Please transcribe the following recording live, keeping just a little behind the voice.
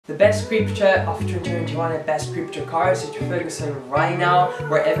The best crypto of 2021 and best cryptocurrency to focus on right now,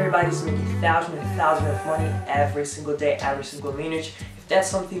 where everybody's making thousands and thousands of money every single day, every single minute. If that's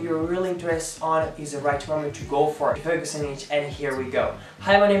something you're really interested on, is the right moment to go for it, to focus on it, and here we go.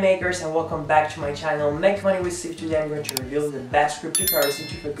 Hi money makers, and welcome back to my channel Make Money with Steve. Today I'm going to reveal the best cryptocurrency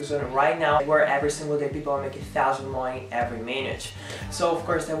to focus on right now, where every single day people are making thousands of money every minute. So of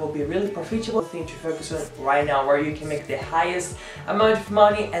course that will be a really profitable thing to focus on right now, where you can make the highest amount of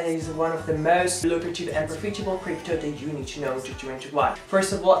money, and it is one of the most lucrative and profitable crypto that you need to know in 2021.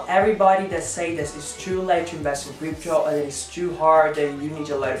 First of all, everybody that say that it's too late to invest in crypto, or that it's too hard, that you need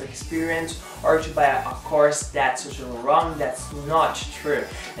a lot of experience, or to buy a course, that's totally wrong. That's not true.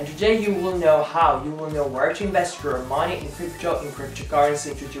 And today you will know how, you will know where to invest your money in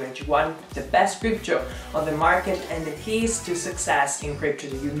cryptocurrency in 2021, the best crypto on the market, and the keys to success in crypto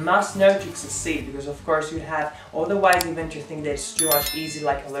that you must know to succeed, because of course you have otherwise even to think that it's too much easy,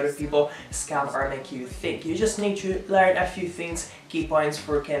 like a lot of people scam or make you think. You just need to learn a few things, key points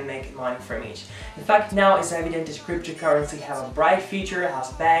for you can make money from it. In fact, now it's evident that cryptocurrency have a bright future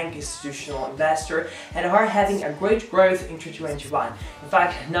as bank, institutional investor, and are having a great growth in 2021. In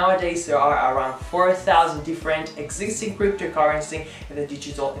fact, nowadays there are around 4,000 different existing cryptocurrency in the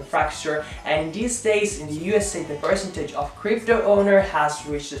digital infrastructure, and these days in the USA the percentage of crypto owner has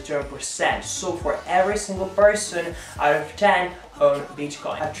reached 10%. So for every single person out of 10 own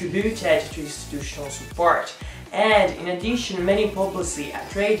Bitcoin, attributed to institutional support. And in addition, many publicly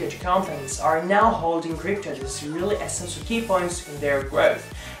traded companies are now holding crypto. This is really essential key points in their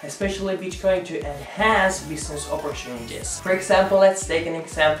growth, especially Bitcoin, to enhance business opportunities. For example, let's take an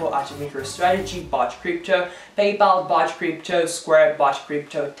example at MicroStrategy bought crypto, PayPal bought crypto, Square bought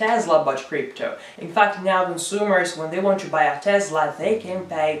crypto, Tesla bought crypto. In fact, now consumers, when they want to buy a Tesla, they can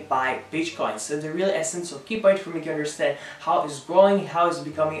pay by Bitcoin. So the really essential key point for me to understand how it's growing, how it's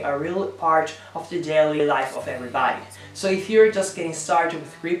becoming a real part of the daily life of everybody. So if you're just getting started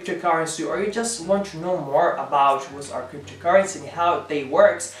with cryptocurrency, or you just want to know more about what's our cryptocurrency and how they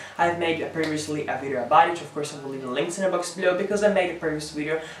works, I've made previously a video about it. Of course I will leave the links in the box below, because I made a previous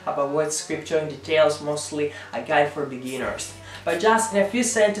video about what's crypto in details, mostly a guide for beginners. But just in a few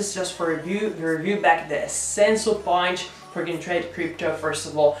sentences, just for review back the essential point for getting trade crypto. First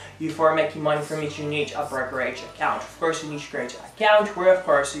of all, for making money from it, you need a brokerage account. Of course, you need to create an account where, of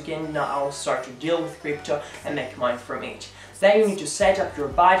course, you can now start to deal with crypto and make money from it. Then you need to set up your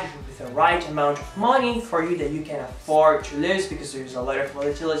budget with the right amount of money for you that you can afford to lose, because there's a lot of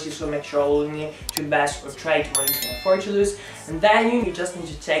volatility, so make sure only to invest or trade when you can afford to lose. And then you just need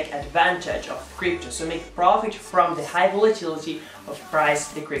to take advantage of crypto, so make profit from the high volatility of price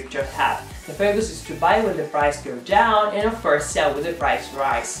the crypto have. The focus is to buy when the price go down, and of course sell when the price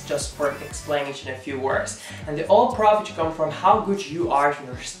rise, just for explaining it in a few words. And the all profit come from how good you are to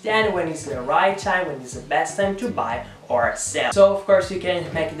understand when is the right time, when is the best time to buy or sell. So of course you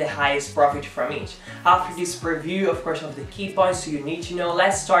can make the highest profit from it. After this review, of course, of the key points you need to know,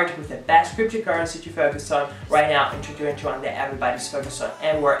 let's start with the best cryptocurrency to focus on right now in 2021 that everybody's focused on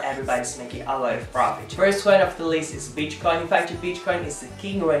and where everybody's making a lot of profit. First one of the list is Bitcoin. In fact, Bitcoin is the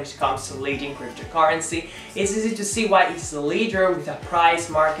king when it comes to leading cryptocurrency. It's easy to see why it's the leader, with a price,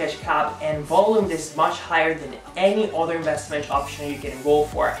 market cap, and volume that is much higher than any other investment option you can go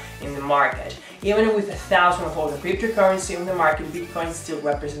for in the market. Even with 1,000 of all the cryptocurrency on the market, Bitcoin still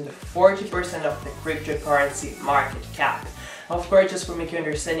represents 40% of the cryptocurrency market cap. Of course, just for me to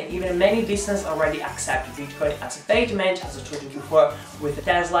understand, even many businesses already accept Bitcoin as a payment. As I told you before, with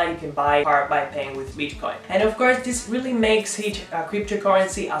Tesla you can buy a car by paying with Bitcoin. And of course this really makes it a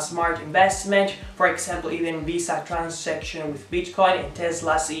cryptocurrency a smart investment. For example, even Visa transaction with Bitcoin, and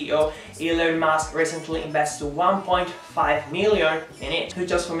Tesla CEO Elon Musk recently invested 1.5 million in it. So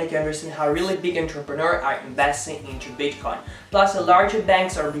just for me to understand how really big entrepreneurs are investing into Bitcoin. Plus the larger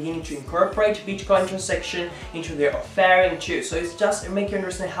banks are beginning to incorporate Bitcoin transaction into their offering too. So it's just to make you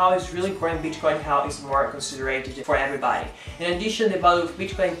understand how it's really growing Bitcoin, how it's more considered for everybody. In addition, the value of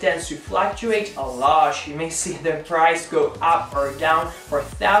Bitcoin tends to fluctuate a lot. You may see the price go up or down for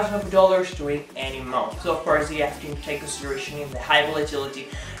thousands of dollars during any month. So of course you have to take consideration in the high volatility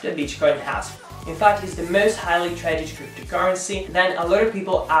that Bitcoin has. In fact, it's the most highly traded cryptocurrency. Then a lot of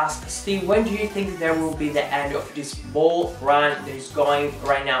people ask, Steve, when do you think there will be the end of this bull run that is going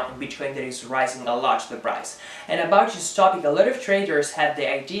right now in Bitcoin, that is rising a lot the price? And about this topic, a lot of traders have the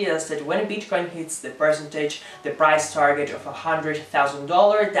ideas that when Bitcoin hits the percentage, the price target of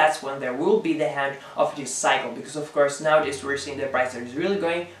 $100,000, that's when there will be the end of this cycle. Because of course nowadays we're seeing the price that is really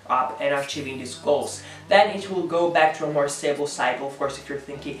going up and achieving these goals. Then it will go back to a more stable cycle. Of course, if you're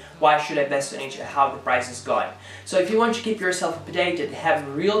thinking, why should I invest in it change how the price is going. So if you want to keep yourself updated,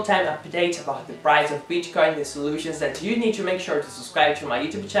 have real-time updates about the price of Bitcoin, the solutions that you need to make sure to subscribe to my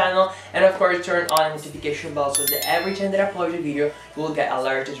YouTube channel, and of course turn on the notification bell so that every time that I upload a video you will get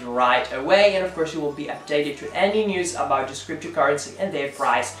alerted right away, and of course you will be updated to any news about this cryptocurrency and their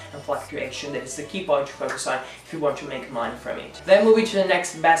price and fluctuation. That is the key point to focus on if you want to make money from it. Then moving to the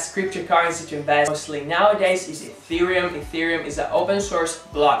next best cryptocurrency to invest mostly nowadays is Ethereum. Ethereum is an open source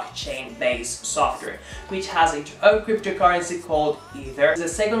blockchain based software which has its own cryptocurrency called Ether. It's the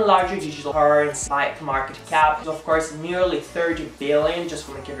second largest digital currency by market cap. Of course nearly 30 billion, just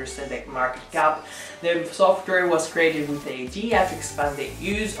to make you understand the market cap. The software was created with the idea to expand the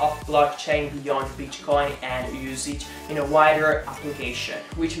use of blockchain beyond Bitcoin and use it in a wider application,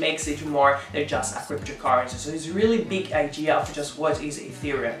 which makes it more than just a cryptocurrency. So it's a really big idea of just what is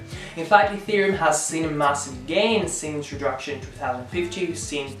Ethereum. In fact, Ethereum has seen a massive gain since introduction in 2015,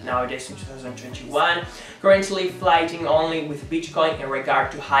 seen nowadays in 2021, currently fighting only with Bitcoin in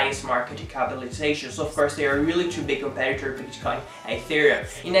regard to highest market capitalization. So of course they are really two big competitors, Bitcoin and Ethereum.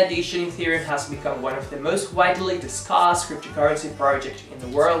 In addition, Ethereum has become one of the most widely discussed cryptocurrency projects in the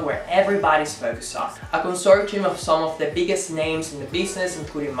world where everybody's focused on. A consortium of some of the biggest names in the business,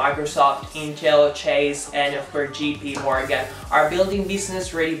 including Microsoft, Intel, Chase, and of course JP Morgan, are building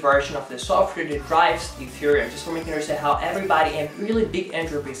business-ready version of the software that drives Ethereum, just for making understand how everybody and really big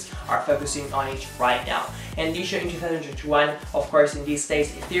enterprises are focusing on it right now. In addition, in 2021, of course, in these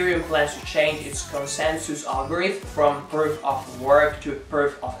days, Ethereum plans to change its consensus algorithm from proof of work to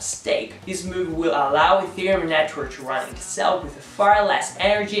proof of stake. This move will allow Ethereum network to run itself with far less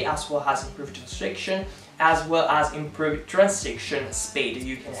energy, as well as improved transaction, as well as improved transaction speed that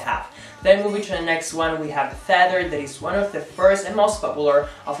you can have. Then moving to the next one, we have Tether, that is one of the first and most popular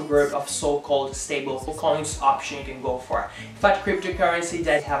of a group of so-called stable coins option you can go for. In fact, cryptocurrency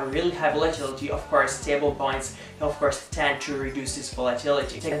that have a really high volatility, of course stable coins of course tend to reduce this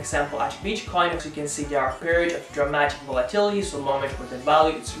volatility. Take an example at Bitcoin. As you can see, there are periods of dramatic volatility, so moment where the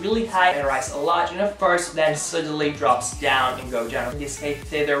value is really high and rise a lot, and of course then suddenly drops down and go down. In this case,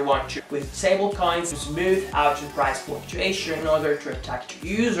 Tether want to, with stable coins, to smooth out the price fluctuation in order to attract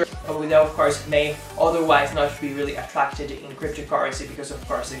users, without of course may otherwise not be really attracted in cryptocurrency, because of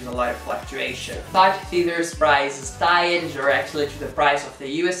course there's a lot of fluctuation. But Tether's price is tied directly to the price of the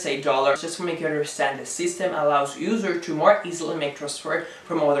USA dollar. Just to make you understand, the system allows users to more easily make transfer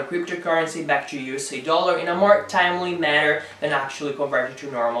from other cryptocurrency back to USA dollar in a more timely manner than actually converting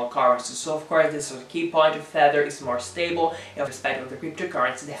to normal currency. So of course this is a key point of Tether, is more stable in respect of the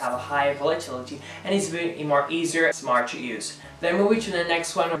cryptocurrency. They have a higher volatility and it's very more easier, smart to use. Then moving to the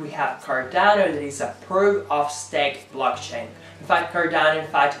next one, we have Cardano, that is a proof of stake blockchain. In fact,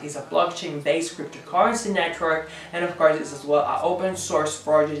 Cardano is a blockchain-based cryptocurrency network, and of course it's as well an open source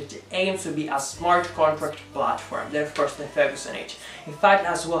project that aims to be a smart contract platform. Then of course they focus on it. In fact,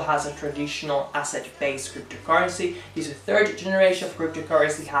 as well as a traditional asset-based cryptocurrency, this third generation of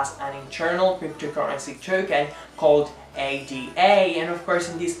cryptocurrency has an internal cryptocurrency token called ADA, and of course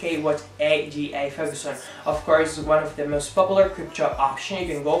in this case what ADA focuses on, of course, is one of the most popular crypto options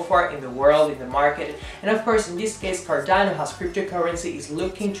you can go for in the world, in the market. And of course in this case Cardano has cryptocurrency is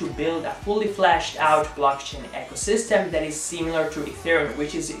looking to build a fully fleshed out blockchain ecosystem that is similar to Ethereum,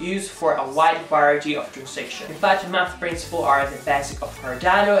 which is used for a wide variety of transactions. In fact, math principles are the basic of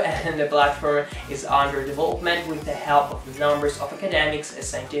Cardano, and the platform is under development with the help of numbers of academics and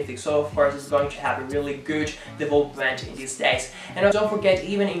scientists. So of course it's going to have a really good development in these days. And don't forget,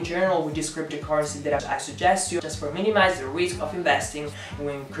 even in general with this cryptocurrency, that I suggest you, just for minimize the risk of investing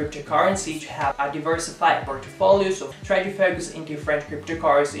in cryptocurrency, to have a diversified portfolio. So try to focus in different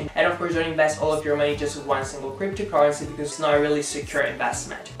cryptocurrency, and of course don't invest all of your money just in one single cryptocurrency, because it's not a really secure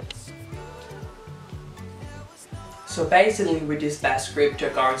investment. So basically, with this best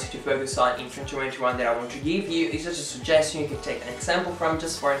cryptocurrency to focus on in 2021 that I want to give you, is just a suggestion you can take an example from,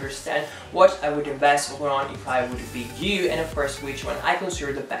 just for understand what I would invest on if I would be you, and of course which one I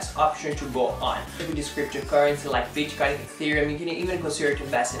consider the best option to go on. With this cryptocurrency like Bitcoin, Ethereum, you can even consider to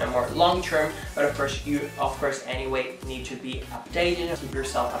invest in a more long term, but of course you anyway need to be updated, keep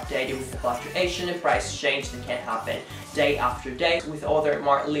yourself updated with the fluctuation and price change that can happen day after day. With other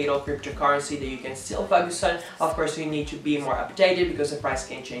more little cryptocurrency that you can still focus on, of course you need to be more updated because the price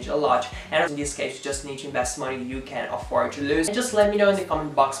can change a lot, and in this case you just need to invest money you can afford to lose. And just let me know in the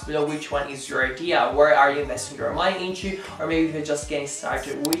comment box below which one is your idea, where are you investing your money into, or maybe if you're just getting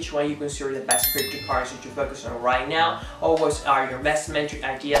started, which one you consider the best cryptocurrency to focus on right now, or what are your investment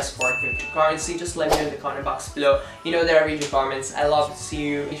ideas for cryptocurrency. Just let me know in the comment box below. You know that I read your comments, I love to see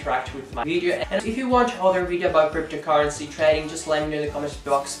you interact with my video, and if you want other video about cryptocurrency cryptocurrency trading, just let me know in the comments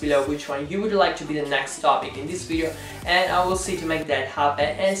box below which one you would like to be the next topic in this video, and I will see to make that happen,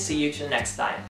 and see you till next time.